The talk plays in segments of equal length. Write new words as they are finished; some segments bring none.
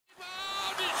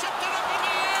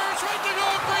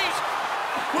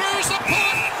There's the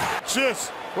puck. Watch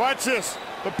this. Watch this.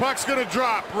 The puck's going to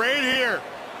drop right here.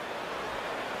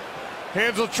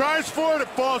 Hansel tries for it. It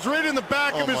falls right in the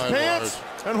back of his pants.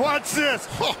 Lord. And watch this.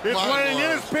 It's laying in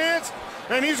his pants,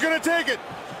 and he's going to take it.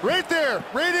 Right there.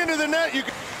 Right into the net. You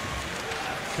can...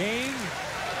 Kane.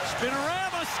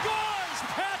 Spinorama scores.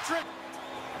 Patrick.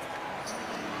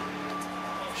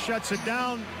 Shuts it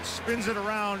down. Spins it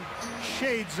around.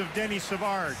 Shades of Denny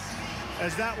Savard.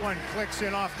 As that one clicks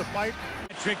in off the pipe.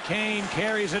 Patrick Kane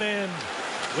carries it in.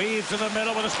 Weaves to the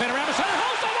middle with a spinorama. Center.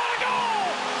 Jose, what a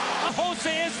goal!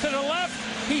 Jose is to the left.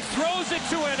 He throws it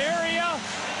to an area.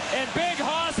 And Big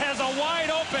Hoss has a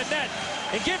wide open net.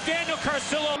 And give Daniel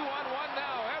Carcillo. 2-on-1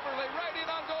 now. Everly right in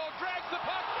on goal. Drags the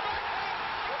puck.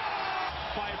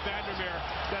 By Vandermeer.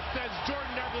 That sends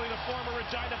Jordan Everly, the former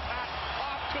Regina Pat,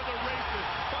 off to the races.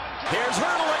 Here's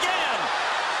Hurdle again.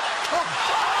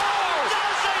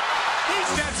 Does it?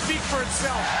 That speak for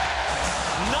itself.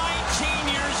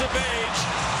 19 years of age.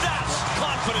 That's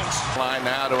confidence. Line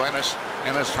now to Ennis.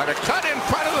 Ennis trying to cut in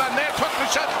front of the net. Took the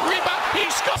shot. Rebound. He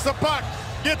scores. The puck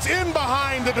gets in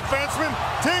behind the defenseman.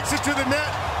 Takes it to the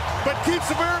net. But keeps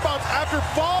the whereabouts after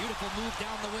fall. Beautiful move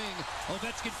down the wing.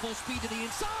 Ovechkin full speed to the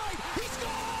inside. He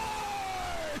scores!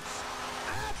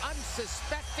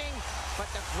 Unsuspecting, but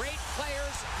the great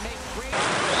players make great.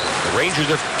 The Rangers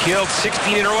have killed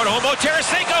 16 in a row. Homo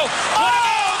Tarasenko. Oh,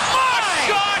 my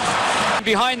shot!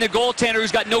 Behind the goaltender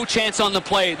who's got no chance on the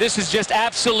play. This is just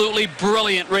absolutely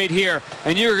brilliant right here.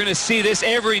 And you're going to see this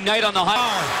every night on the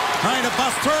high. Trying to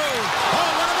bust through.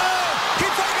 Oh, what a move!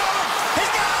 Keeps on going!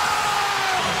 He's gone!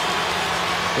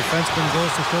 Defenseman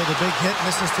goes to throw the big hit.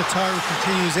 Misses Tatar, who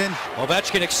continues in.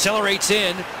 Ovechkin accelerates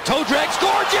in. Toe drag's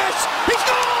gorgeous! He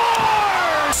scores!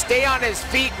 Stay on his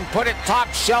feet and put it top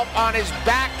shelf on his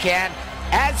backhand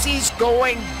as he's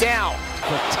going down.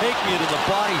 But take me to the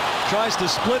body, tries to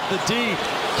split the D,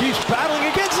 keeps battling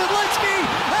against Zielinski,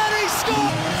 and he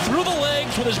scores! Through the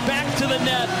legs with his back to the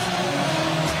net.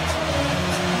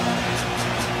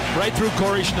 Right through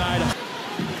Corey Schneider.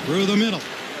 Through the middle.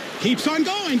 Keeps on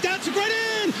going. That's a great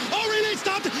in. Oh, really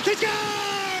stopped it. He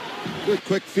scored! Good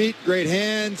quick feet, great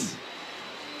hands.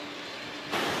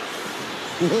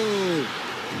 Whoa.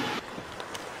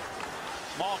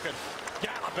 Malkin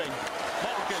galloping.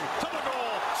 Malkin to the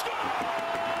goal. Score!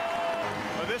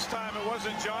 But this time it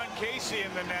wasn't John Casey in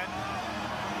the net.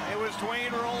 It was Dwayne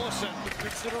Rollison.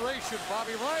 Consideration.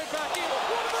 Bobby Ryan back in.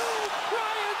 What a move!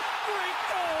 Ryan, great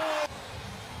goal!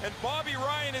 And Bobby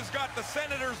Ryan has got the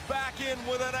Senators back in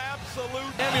with an absolute.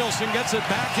 Samuelson gets it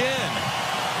back in.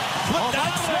 Put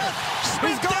down there.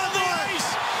 Smith down the ice.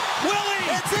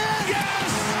 Willie. It's in.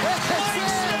 Yes. It's in.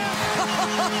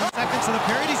 Seconds of the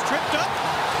period. He's tripped up.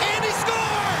 And he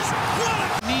scores. What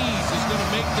a knees is going to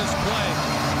make this play.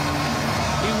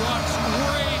 He walks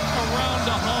right around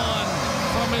to Hahn.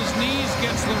 From his knees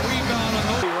gets the rebound.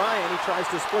 On the Ryan, he tries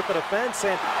to split the defense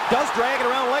and does drag it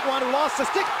around Legwand, who lost the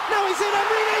stick. Now he's in.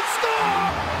 Enrique score!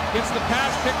 Gets the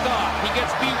pass picked off. He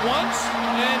gets beat once,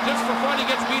 and just for fun, he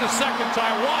gets beat a second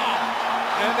time. Wow!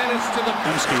 And then it's to the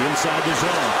inside the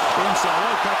zone.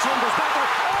 Inside, cuts in, goes back.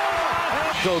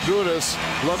 Joe Gudas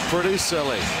looked pretty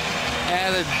silly.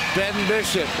 And Ben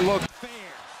Bishop looked Fair.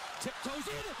 Tiptoes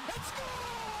in and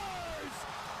scores!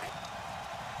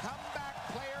 Comeback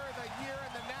player of the year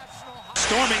in the National Hockey.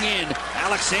 Storming in.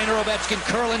 Alexander Ovechkin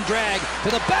curl and drag to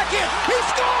the back end. He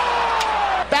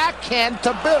scores! Backhand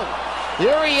to boot.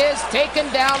 Here he is,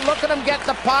 taken down. Look at him get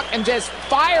the puck and just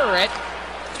fire it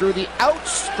through the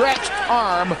outstretched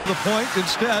arm. The point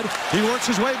instead. He works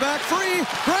his way back free.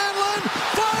 Granlund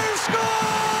fires,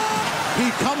 score! He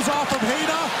comes off of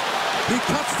Hayda. He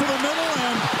cuts to the middle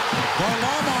and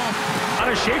Varlamov.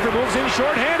 Schaefer moves in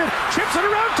shorthanded, chips it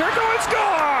around Turco and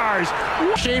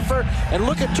scores! Schaefer, and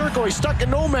look at Turco. He's stuck in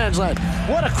no man's land.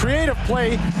 What a creative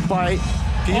play by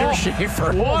Peter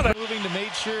Schaefer. Moving to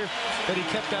make sure that he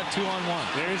kept that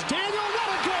 2-on-1. There's Daniel,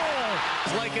 what a goal!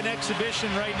 It's like an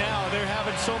exhibition right now. They're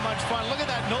having so much fun. Look at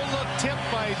that no-look tip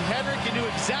by Henrik. He knew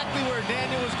exactly where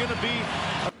Daniel was going to be.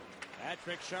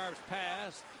 Patrick Sharp's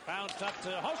pass, bounced up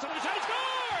to Host on the side,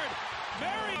 scored!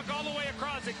 Mary all the way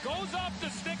across. It goes off the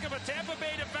stick of a Tampa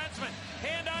Bay defenseman.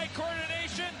 Hand-eye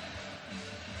coordination.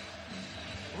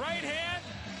 Right hand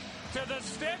to the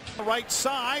stick. Right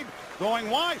side, going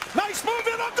wide. Nice move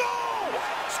in a goal!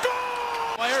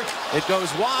 Score! It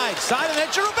goes wide. Side of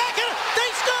that, Rebecca.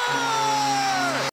 They score!